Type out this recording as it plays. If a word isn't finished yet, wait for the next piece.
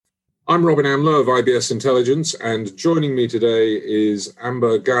I'm Robin Amler of IBS Intelligence, and joining me today is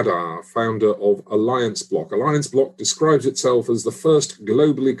Amber Gadar, founder of Alliance Block. Alliance Block describes itself as the first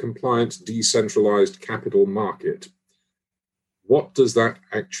globally compliant decentralized capital market. What does that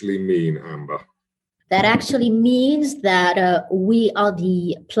actually mean, Amber? That actually means that we are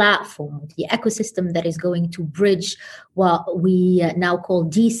the platform, the ecosystem that is going to bridge what we now call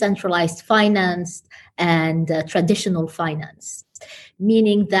decentralized finance and traditional finance.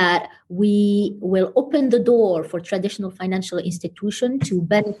 Meaning that we will open the door for traditional financial institutions to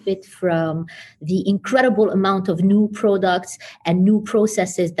benefit from the incredible amount of new products and new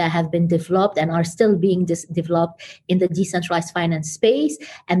processes that have been developed and are still being developed in the decentralized finance space.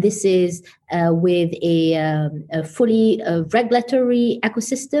 And this is with a fully regulatory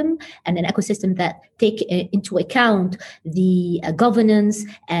ecosystem and an ecosystem that take into account the governance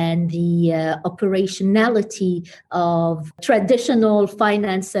and the operationality of traditional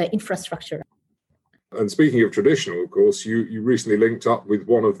finance infrastructure. And speaking of traditional, of course, you recently linked up with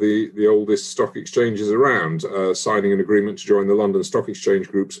one of the oldest stock exchanges around, signing an agreement to join the London Stock Exchange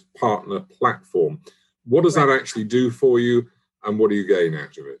Group's partner platform. What does that actually do for you, and what do you gain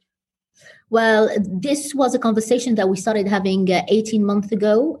out of it? Well, this was a conversation that we started having 18 months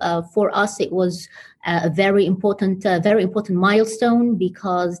ago. For us, it was a very important milestone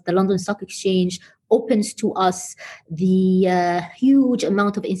because the London Stock Exchange opens to us the huge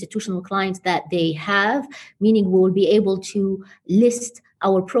amount of institutional clients that they have, meaning we will be able to list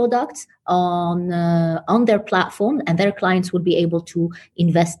our products on their platform, and their clients will be able to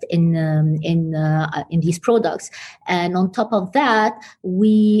invest in these products. And on top of that,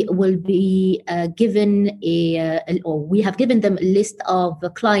 we will be given we have given them a list of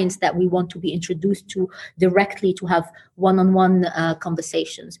clients that we want to be introduced to directly to have one-on-one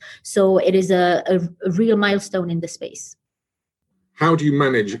conversations. So it is a real milestone in the space. How do you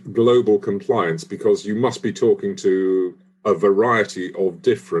manage global compliance? Because you must be talking to a variety of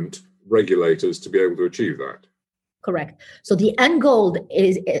different regulators to be able to achieve that. Correct. So the end goal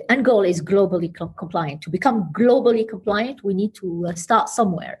is globally compliant. To become globally compliant, we need to start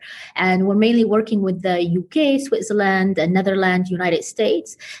somewhere. And we're mainly working with the UK, Switzerland, Netherlands, United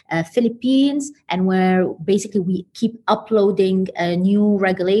States, Philippines, and where basically we keep uploading a new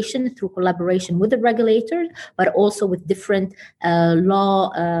regulation through collaboration with the regulators, but also with different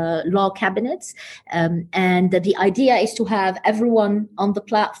law cabinets. And the idea is to have everyone on the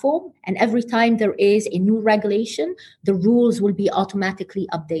platform, and every time there is a new regulation, the rules will be automatically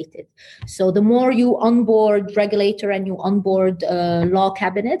updated. So the more you onboard regulator and you onboard law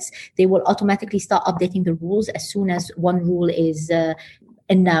cabinets, they will automatically start updating the rules as soon as one rule is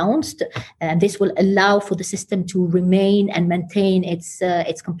announced. And this will allow for the system to remain and maintain its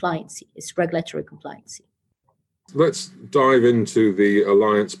compliancy, its regulatory compliancy. Let's dive into the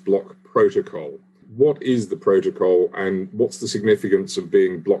Alliance Block protocol. What is the protocol, and what's the significance of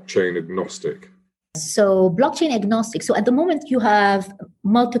being blockchain agnostic? So blockchain agnostic. So at the moment, you have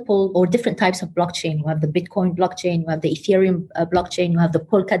multiple or different types of blockchain. You have the Bitcoin blockchain, you have the Ethereum blockchain, you have the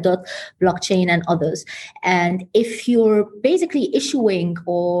Polkadot blockchain, and others. And if you're basically issuing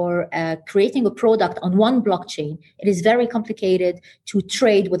or creating a product on one blockchain, it is very complicated to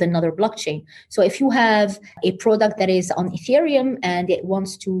trade with another blockchain. So if you have a product that is on Ethereum and it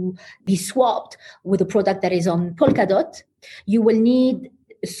wants to be swapped with a product that is on Polkadot, you will need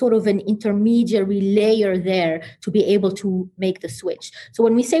sort of an intermediary layer there to be able to make the switch. So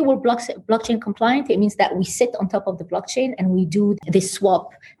when we say we're blockchain compliant, it means that we sit on top of the blockchain and we do this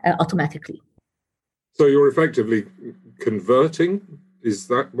swap automatically. So you're effectively converting, is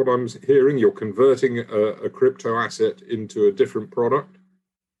that what I'm hearing? You're converting a crypto asset into a different product?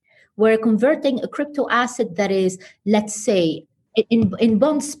 We're converting a crypto asset that is, let's say, in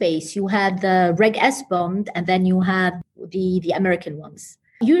bond space, you have the Reg S bond, and then you have the American ones.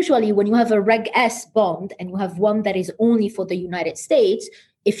 Usually when you have a Reg S bond and you have one that is only for the United States,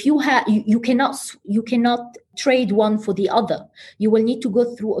 if you have, you cannot trade one for the other. You will need to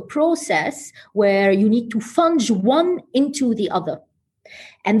go through a process where you need to fund one into the other.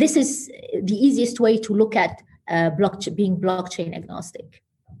 And this is the easiest way to look at being blockchain agnostic.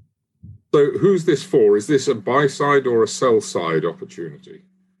 So who's this for? Is this a buy side or a sell side opportunity?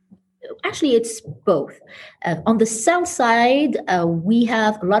 Actually, it's both. On the sell side, we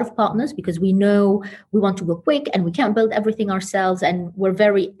have a lot of partners because we know we want to go quick and we can't build everything ourselves, and we're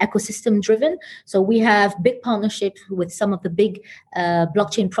very ecosystem driven. So we have big partnerships with some of the big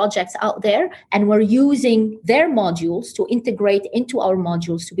blockchain projects out there, and we're using their modules to integrate into our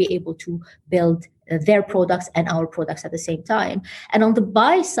modules to be able to build their products and our products at the same time. And on the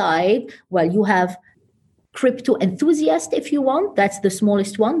buy side, well, you have crypto enthusiast, if you want. That's the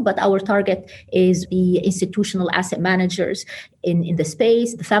smallest one, but our target is the institutional asset managers in the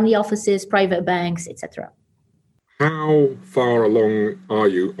space, the family offices, private banks, etc. How far along are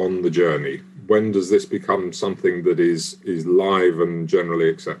you on the journey? When does this become something that is live and generally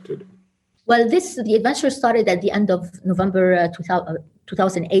accepted? Well, the adventure started at the end of November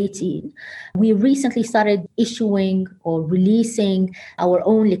 2018. We recently started issuing or releasing our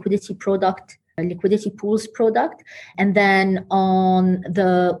own liquidity product, liquidity pools product. And then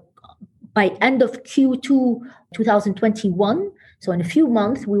by end of Q2 2021, so in a few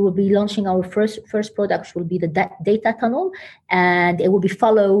months, we will be launching our first product, which will be the data tunnel. And it will be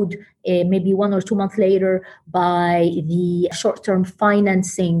followed maybe 1 or 2 months later by the short-term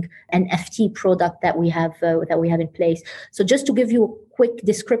financing NFT product that we have in place. So just to give you a quick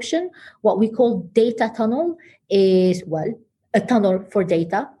description, what we call data tunnel is, well, a tunnel for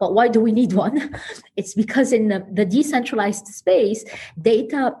data. But why do we need one? It's because in the decentralized space,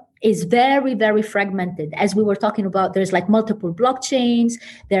 data is very, very fragmented. As we were talking about, there's like multiple blockchains,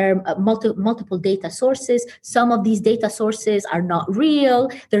 there are multiple data sources. Some of these data sources are not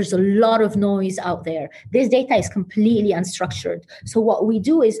real. There's a lot of noise out there. This data is completely unstructured. So what we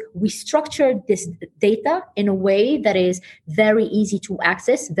do is we structure this data in a way that is very easy to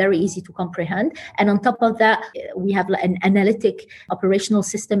access, very easy to comprehend. And on top of that, we have an analytic operational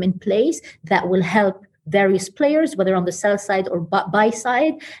system in place that will help various players, whether on the sell side or buy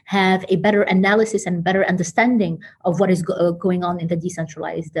side, have a better analysis and better understanding of what is going on in the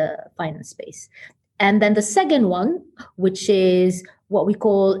decentralized finance space. And then the second one, which is what we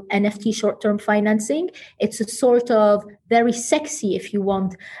call NFT short-term financing, it's a sort of very sexy, if you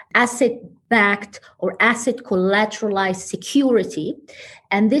want, asset-backed or asset collateralized security.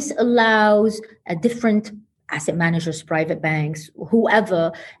 And this allows different asset managers, private banks,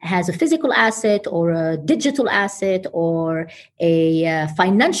 whoever has a physical asset or a digital asset or a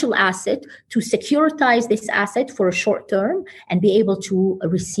financial asset to securitize this asset for a short term and be able to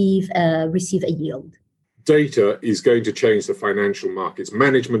receive a yield. Data is going to change the financial markets.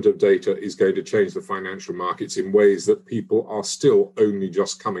 Management of data is going to change the financial markets in ways that people are still only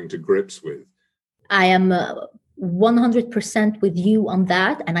just coming to grips with. I am 100% with you on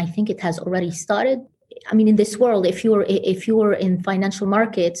that, and I think it has already started. I mean, in this world, if you're in financial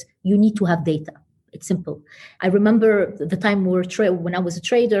markets, you need to have data. It's simple. I remember the time when I was a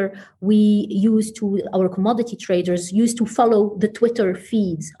trader, our commodity traders used to follow the Twitter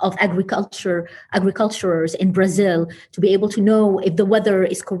feeds of agriculturers in Brazil to be able to know if the weather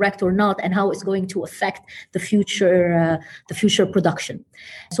is correct or not and how it's going to affect the future production.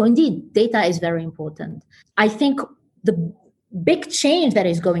 So indeed, data is very important. I think the big change that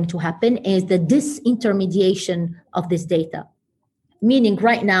is going to happen is the disintermediation of this data. Meaning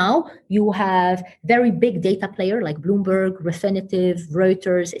right now, you have very big data players like Bloomberg, Refinitiv,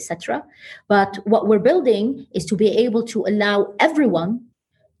 Reuters, etc. But what we're building is to be able to allow everyone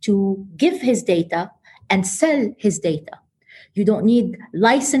to give his data and sell his data. You don't need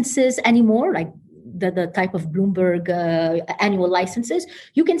licenses anymore, like the type of Bloomberg annual licenses.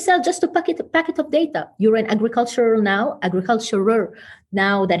 You can sell just a packet of data. You're an agriculturer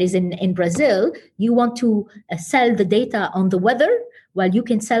now that is in Brazil. You want to sell the data on the weather. Well, you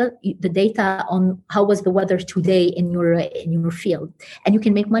can sell the data on how was the weather today in your field, and you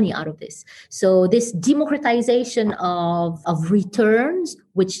can make money out of this. So this democratization of returns,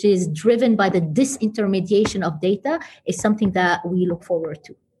 which is driven by the disintermediation of data, is something that we look forward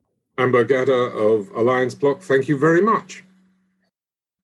to. Amber Gada of Alliance Block, thank you very much.